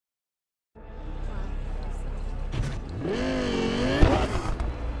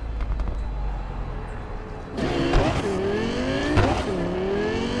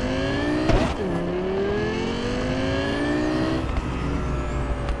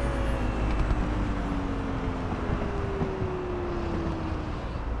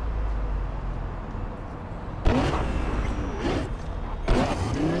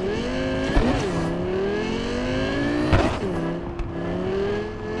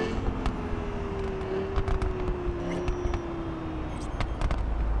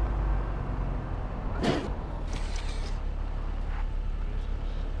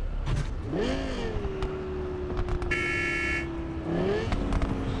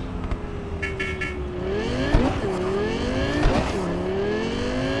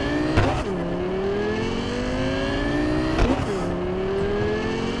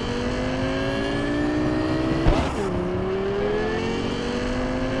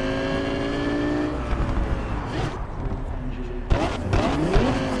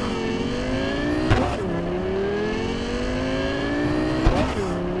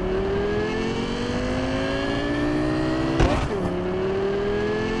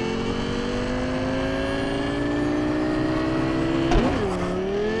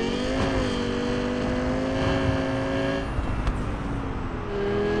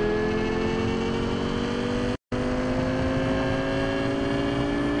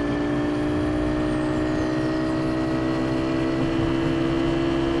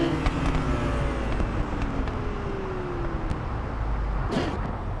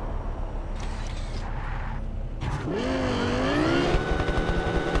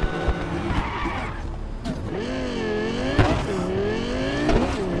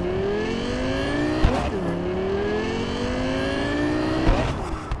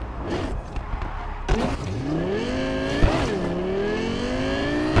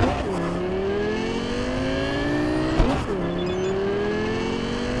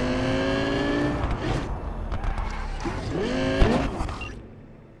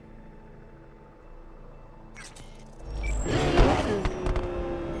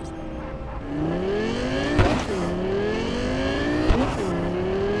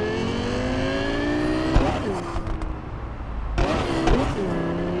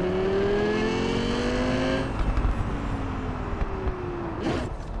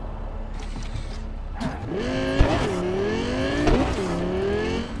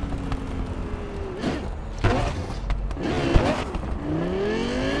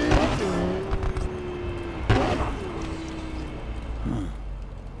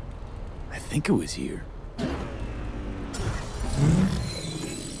think it was here.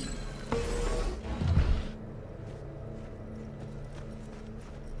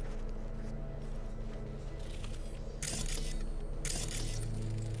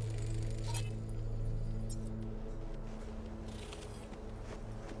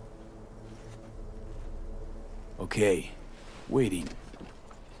 Okay, waiting.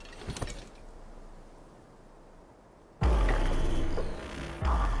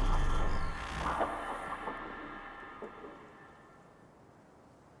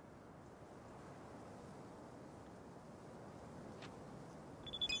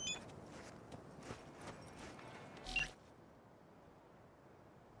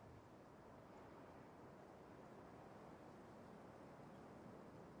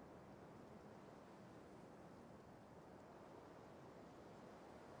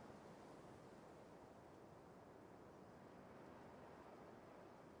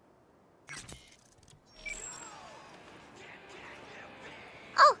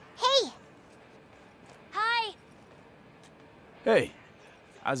 Oh, hey! Hi! Hey,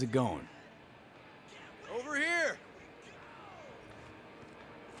 how's it going? Over here!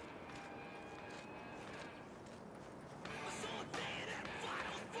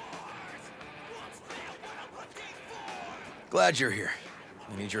 Glad you're here.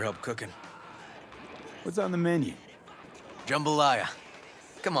 We need your help cooking. What's on the menu? Jambalaya.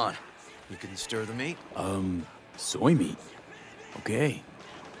 Come on. You can stir the meat? Soy meat. Okay.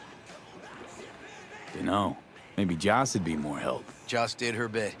 Dunno. Maybe Joss would be more help. Joss did her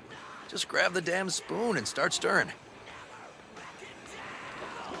bit. Just grab the damn spoon and start stirring.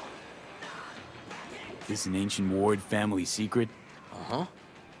 This an ancient Ward family secret? Uh-huh.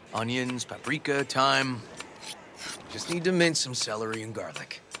 Onions, paprika, thyme. Just need to mince some celery and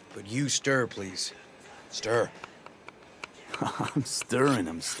garlic. But you stir, please. Stir. I'm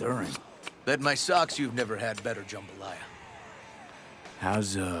stirring. Bet my socks you've never had better jambalaya.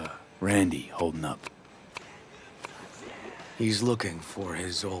 How's, Randy holding up? He's looking for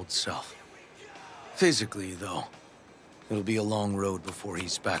his old self. Physically, though, it'll be a long road before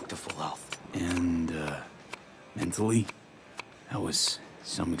he's back to full health. And, mentally? That was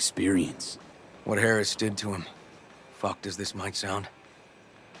some experience. What Harris did to him, fucked as this might sound,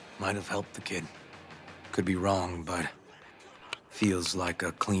 might have helped the kid. Could be wrong, but feels like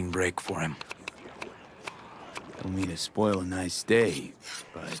a clean break for him. Don't mean to spoil a nice day,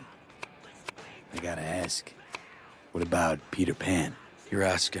 but I gotta ask. What about Peter Pan? You're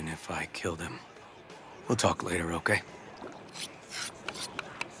asking if I killed him. We'll talk later, okay?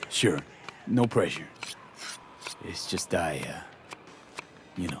 Sure. No pressure. It's just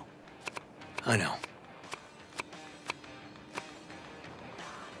you know. I know.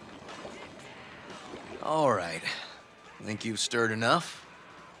 All right. Think you've stirred enough?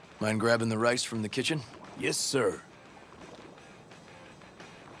 Mind grabbing the rice from the kitchen? Yes, sir.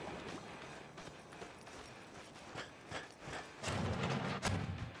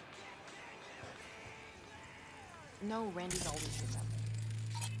 No, Randy's always with them.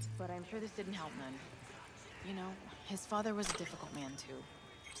 But I'm sure this didn't help none. You know, his father was a difficult man,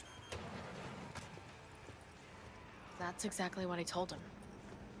 too. That's exactly what I told him.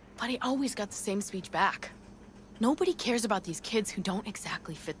 But he always got the same speech back. Nobody cares about these kids who don't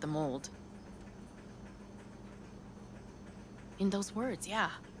exactly fit the mold. In those words,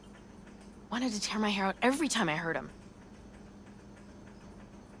 yeah. Wanted to tear my hair out every time I heard him.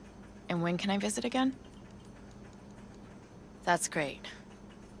 And when can I visit again? That's great.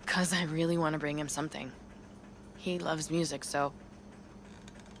 'Cause I really want to bring him something. He loves music, so...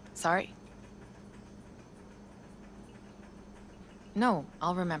 Sorry? No,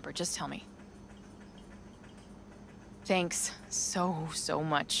 I'll remember. Just tell me. Thanks so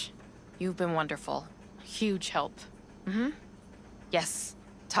much. You've been wonderful. Huge help. Mm-hmm. Yes.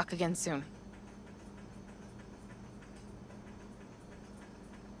 Talk again soon.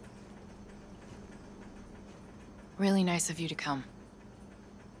 Really nice of you to come.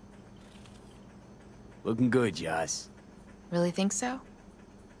 Looking good, Joss. Really think so?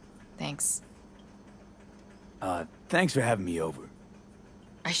 Thanks. Thanks for having me over.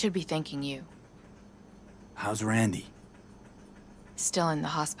 I should be thanking you. How's Randy? Still in the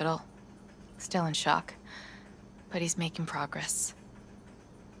hospital. Still in shock. But he's making progress.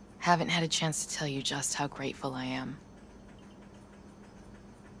 Haven't had a chance to tell you just how grateful I am.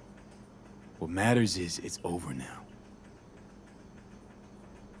 What matters is it's over now.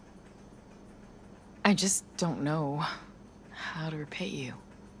 I just don't know how to repay you.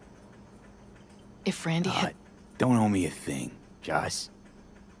 If Randy had... Don't owe me a thing, Joss.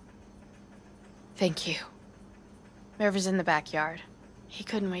 Thank you. River's in the backyard. He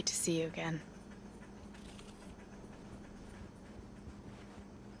couldn't wait to see you again.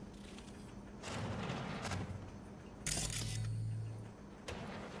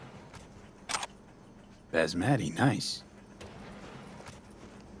 Basmati, nice.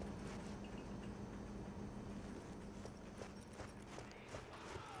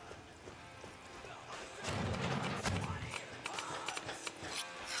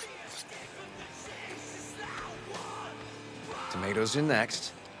 Tomatoes are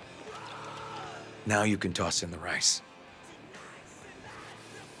next. Now you can toss in the rice.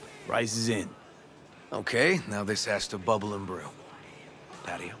 Rice is in. Okay, now this has to bubble and brew.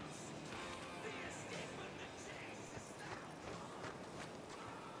 Patio.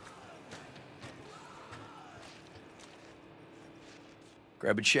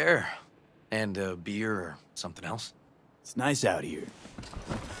 Grab a chair. And a beer or something else. It's nice out here.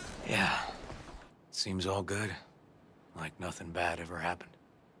 Yeah. Seems all good. Like nothing bad ever happened.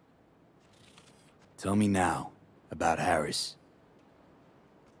 Tell me now about Harris.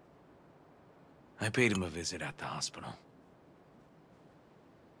 I paid him a visit at the hospital.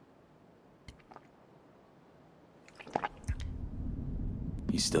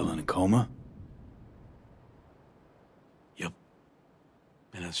 He's still in a coma? Yup.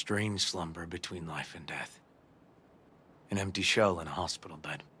 In a strange slumber between life and death. An empty shell in a hospital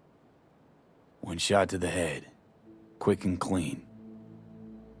bed. One shot to the head. Quick and clean.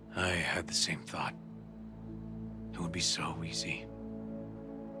 I had the same thought. It would be so easy.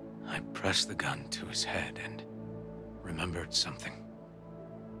 I pressed the gun to his head and remembered something.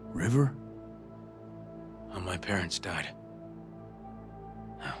 River? When my parents died.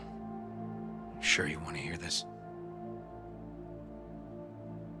 Now, sure you want to hear this?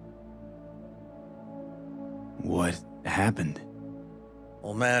 What happened?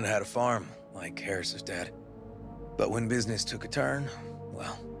 Old man had a farm, like Harris's dad. But when business took a turn,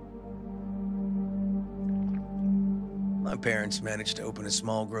 well... my parents managed to open a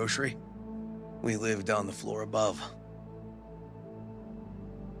small grocery. We lived on the floor above.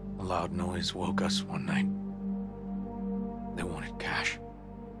 A loud noise woke us one night. They wanted cash.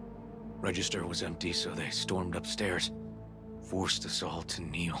 Register was empty, so they stormed upstairs, forced us all to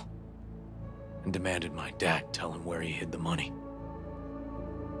kneel, and demanded my dad tell him where he hid the money.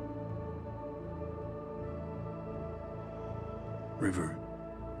 River,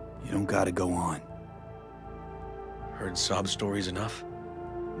 you don't gotta go on. Heard sob stories enough?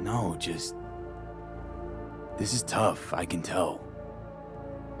 No, just... This is tough, I can tell.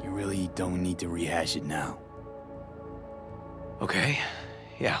 You really don't need to rehash it now. Okay,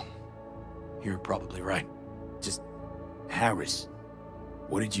 yeah. You're probably right. Just... Harris.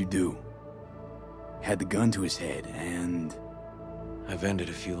 What did you do? Had the gun to his head, and... I've ended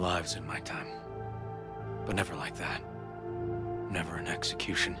a few lives in my time. But never like that. Never an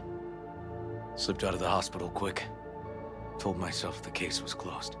execution. Slipped out of the hospital quick. Told myself the case was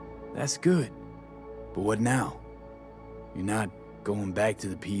closed. That's good. But what now? You're not going back to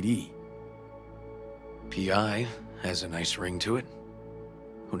the PD. PI has a nice ring to it.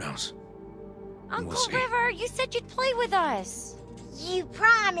 Who knows? Uncle We'll see. River, you said you'd play with us. You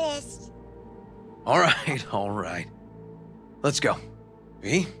promised. All right, all right. Let's go.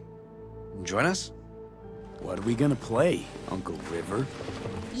 V, join us? What are we gonna play, Uncle River?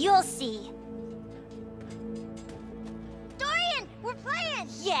 You'll see. Dorian, we're playing!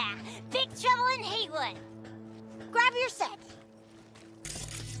 Yeah, Big Trouble in Haywood. Grab your set.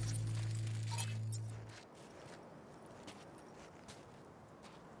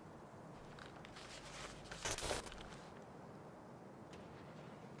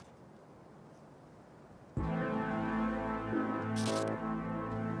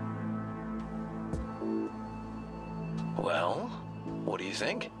 Well, what do you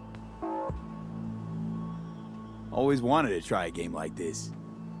think? Always wanted to try a game like this.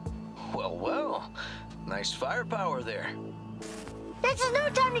 Well, well. Nice firepower there. This is no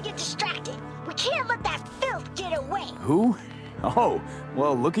time to get distracted. We can't let that filth get away. Who? Oh,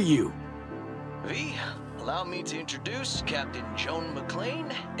 well, look at you. V, allow me to introduce Captain Joan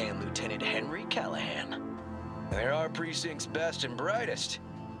McClane and Lieutenant Henry Callahan. They're our precinct's best and brightest.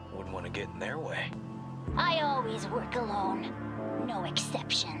 Wouldn't want to get in their way. I always work alone. No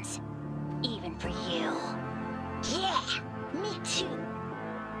exceptions. Even for you. Yeah, me too.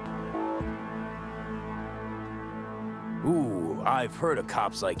 Ooh, I've heard of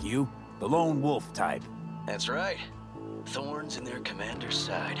cops like you. The lone wolf type. That's right. Thorns in their commander's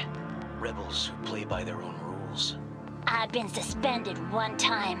side. Rebels who play by their own rules. I've been suspended 1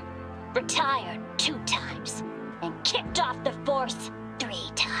 time, retired 2 times, and kicked off the force 3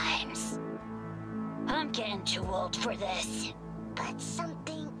 times. I'm getting too old for this. But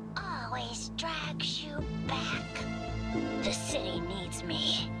something always drags you back. The city needs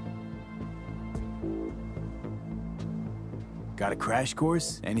me. Got a crash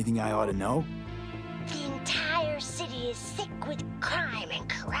course? Anything I ought to know? The entire city is sick with crime and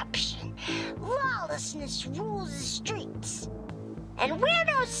corruption. Lawlessness rules the streets. And we're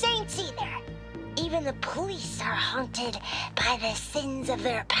no saints either. Even the police are haunted by the sins of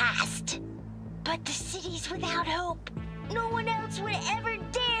their past. But the city's without hope. No one else would ever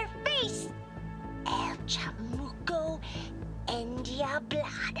dare face El Chamuco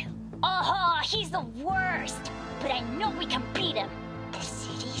Endiablado. Oh, he's the worst. But I know we can beat him. The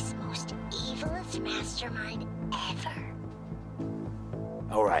city's most evilest mastermind ever.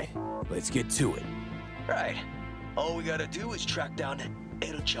 All right, let's get to it. Right. All we gotta do is track down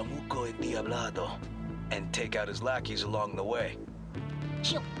El Chamuco Endiablado and take out his lackeys along the way.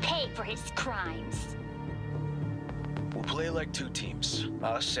 He'll pay for his crimes. We'll play like two teams,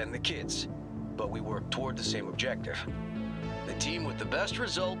 us and the kids, but we work toward the same objective. The team with the best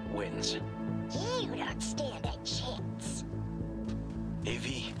result wins. You don't stand a chance.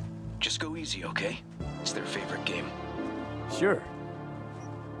 AV, just go easy, okay? It's their favorite game. Sure.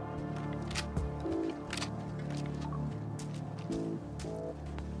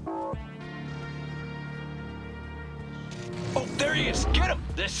 Oh, there he is! Get him!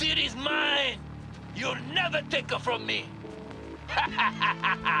 The city's mine! You'll never take her from me!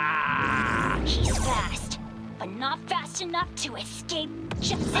 He's fast, but not fast enough to escape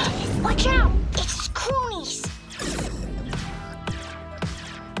justice. Watch out! It's Croonies!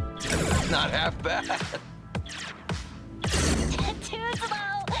 Not half bad. Too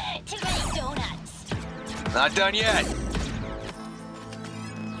slow! Too many donuts! Not done yet.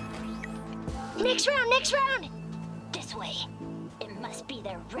 Next round, next round! This way. It must be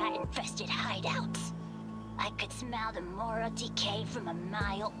their rat-infested hideouts. I could smell the moral decay from a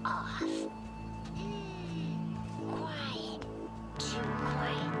mile off. Quiet. Too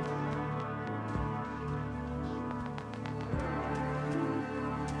quiet.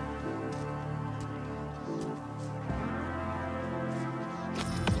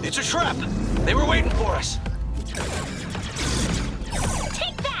 It's a trap! They were waiting for us!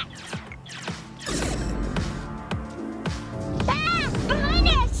 Take that! Ah! Behind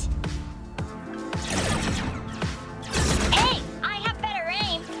us! Hey! I have better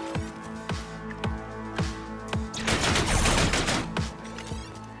aim!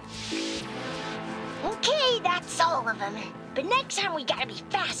 Okay, that's all of them. But next time we gotta be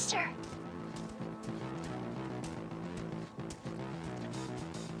faster.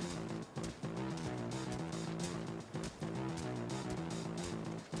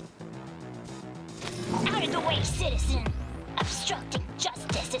 Out of the way, citizen! Obstructing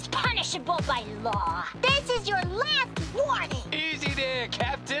justice is punishable by law. This is your last warning! Easy there,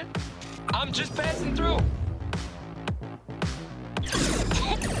 Captain. I'm just passing through.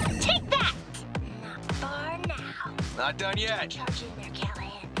 Take that! Not far now. Not done yet. Charge in there,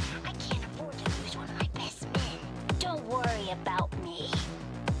 Callahan. I can't afford to lose one of my best men. Don't worry about me.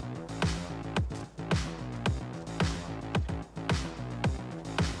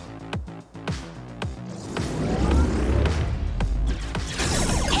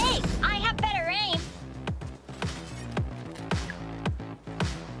 Hey, I have better aim.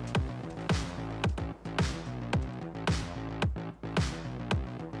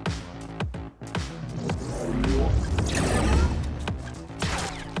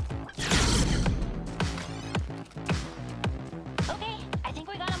 Okay, I think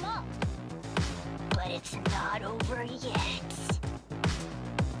we got them all. But it's not over yet.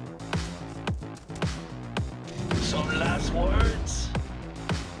 Some last words?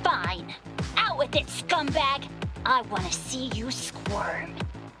 Fine. Out with it, scumbag. I want to see you squirm.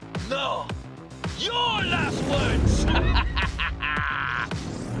 No. Your last words!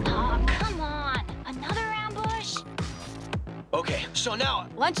 Oh, come on. Another ambush? Okay, so now...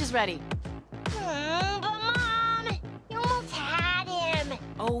 Lunch is ready. But Mom, you almost had him.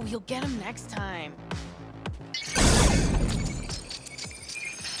 Oh, you'll get him next time.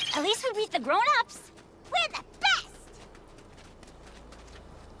 At least we beat the grown-ups. We're the best.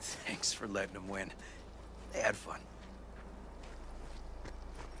 Thanks for letting them win. They had fun.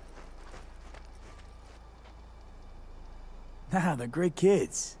 Nah, they're great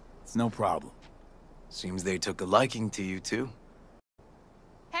kids. It's no problem. Seems they took a liking to you, too.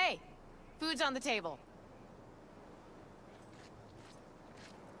 Hey, food's on the table.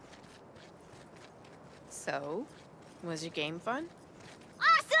 So, was your game fun?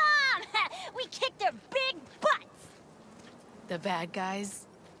 Awesome! We kicked their big butts. The bad guys?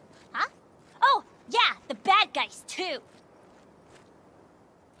 Huh? Oh, yeah, the bad guys, too.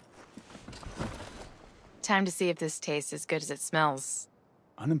 Time to see if this tastes as good as it smells.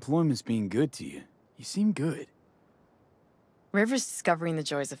 Unemployment's being good to you. You seem good. River's discovering the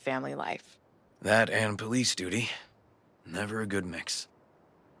joys of family life. That and police duty. Never a good mix.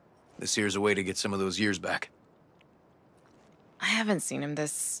 This here's a way to get some of those years back. I haven't seen him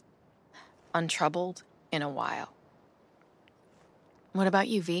this untroubled in a while. What about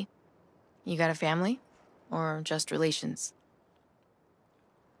you, V? You got a family? Or just relations?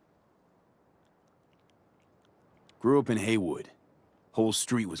 Grew up in Haywood. Whole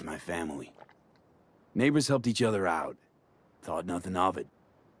street was my family. Neighbors helped each other out. Thought nothing of it.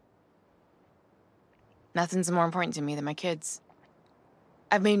 Nothing's more important to me than my kids.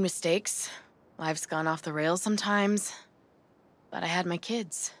 I've made mistakes. Life's gone off the rails sometimes. But I had my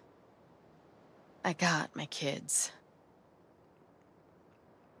kids. I got my kids.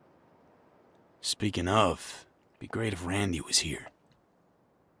 Speaking of, be great if Randy was here.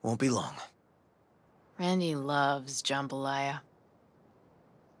 Won't be long. Randy loves jambalaya.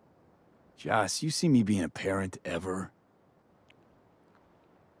 Joss, you see me being a parent ever?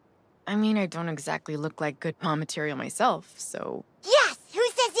 I mean, I don't exactly look like good mom material myself, so... Yes! Who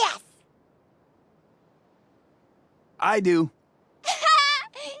says yes? I do. He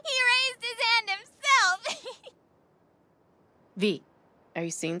raised his hand himself! V, are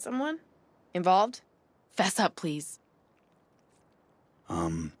you seeing someone? Involved? Fess up, please.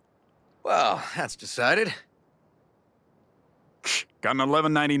 Well, that's decided. Got an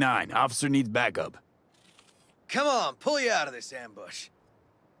 $11.99. Officer needs backup. Come on, pull you out of this ambush.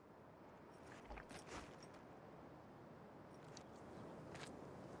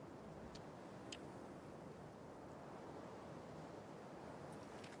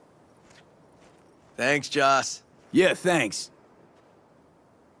 Thanks, Joss. Yeah, thanks.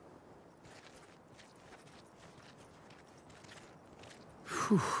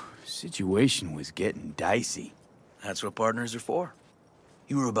 Whew, situation was getting dicey. That's what partners are for.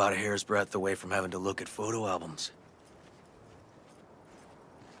 You were about a hair's breadth away from having to look at photo albums.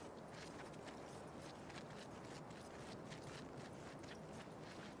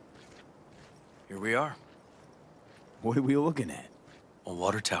 Here we are. What are we looking at? A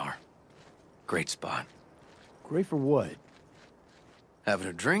water tower. Great spot. Great for what? Having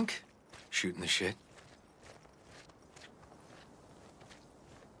a drink, shooting the shit.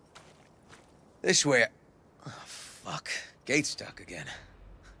 This way. Oh, fuck. Gate's stuck again.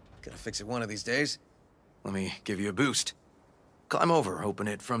 Gonna fix it one of these days. Let me give you a boost. Climb over, open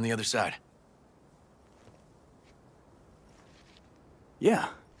it from the other side. Yeah,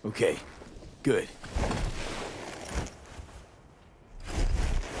 okay. Good.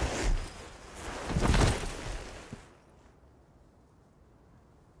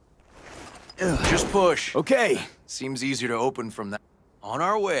 Just push. Okay. Seems easier to open from that. On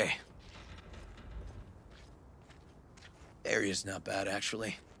our way. Area's not bad,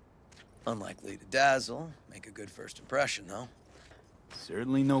 actually. Unlikely to dazzle. Make a good first impression, though.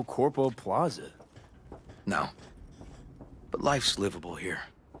 Certainly no Corpo Plaza. No. But life's livable here.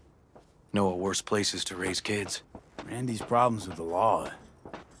 Know of worse places to raise kids. Randy's problems with the law.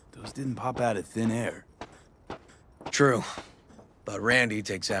 Those didn't pop out of thin air. True. But Randy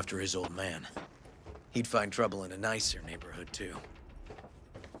takes after his old man. He'd find trouble in a nicer neighborhood, too.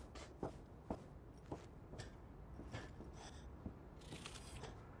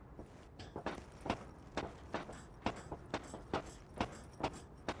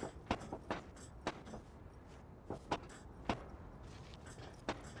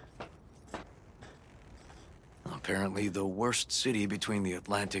 Apparently the worst city between the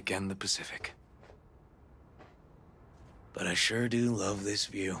Atlantic and the Pacific. But I sure do love this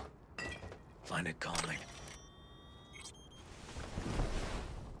view. Find it calming.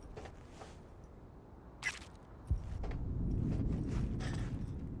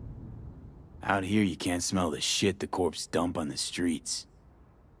 Out here, you can't smell the shit the corpse dump on the streets.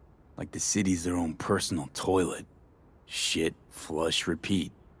 Like the city's their own personal toilet. Shit, flush,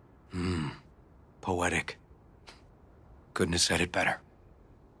 repeat. Poetic. Couldn't have said it better.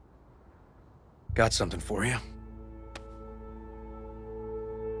 Got something for you.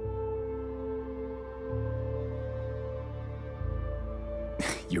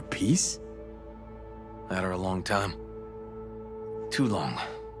 Your piece? Had her a long time. Too long.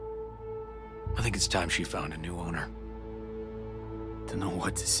 I think it's time she found a new owner. Don't know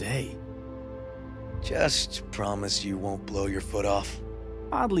what to say. Just promise you won't blow your foot off.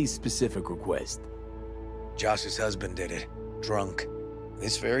 Oddly specific request. Josh's husband did it. Drunk.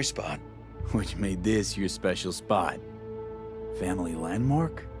 This very spot. Which made this your special spot. Family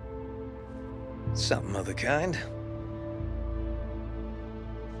landmark? Something of the kind.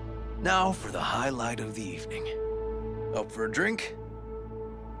 Now for the highlight of the evening. Up for a drink?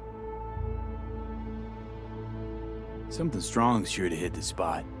 Something strong's sure to hit the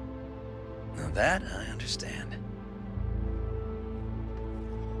spot. Now that I understand.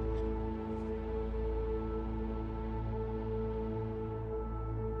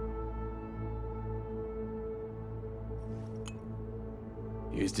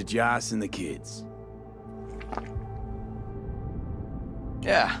 Here's to Joss and the kids.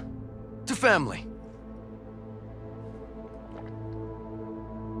 Yeah, to family.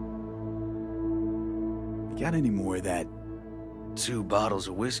 You got any more of that? 2 bottles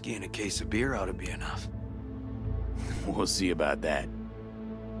of whiskey and a case of beer ought to be enough. We'll see about that.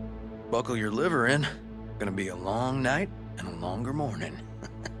 Buckle your liver in. Gonna be a long night and a longer morning.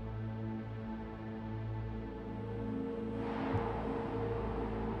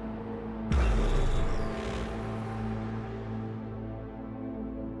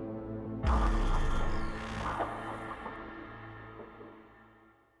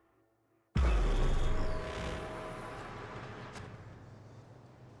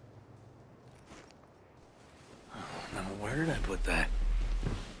 Now, where did I put that?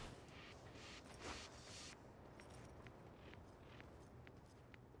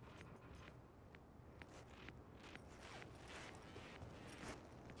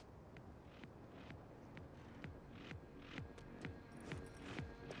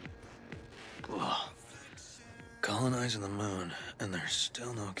 Whoa. Colonizing the moon, and there's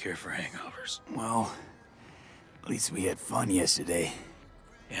still no cure for hangovers. Well, at least we had fun yesterday.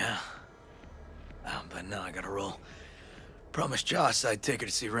 Yeah. But now I gotta roll. Promised Joss I'd take her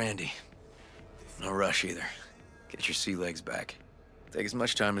to see Randy. No rush either. Get your sea legs back. Take as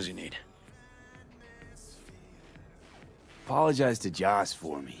much time as you need. Apologize to Joss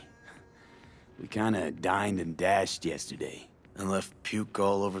for me. We kinda dined and dashed yesterday. And left puke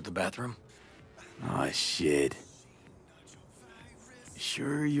all over the bathroom? Oh, shit.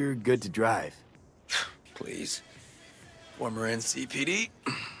 Sure you're good to drive? Please. Former NCPD.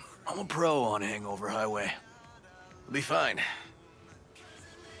 I'm a pro on Hangover Highway. We'll be fine.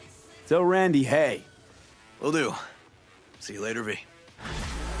 Tell Randy, hey. Will do. See you later, V.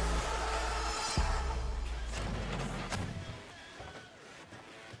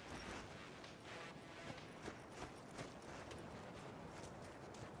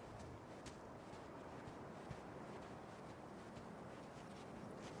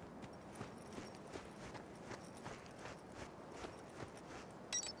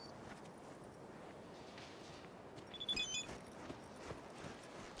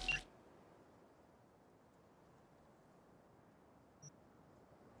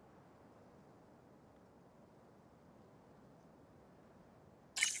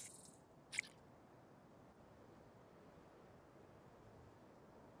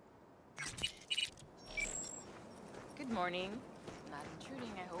 Good morning. Not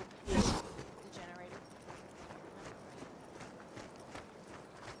intruding, I hope. The generator.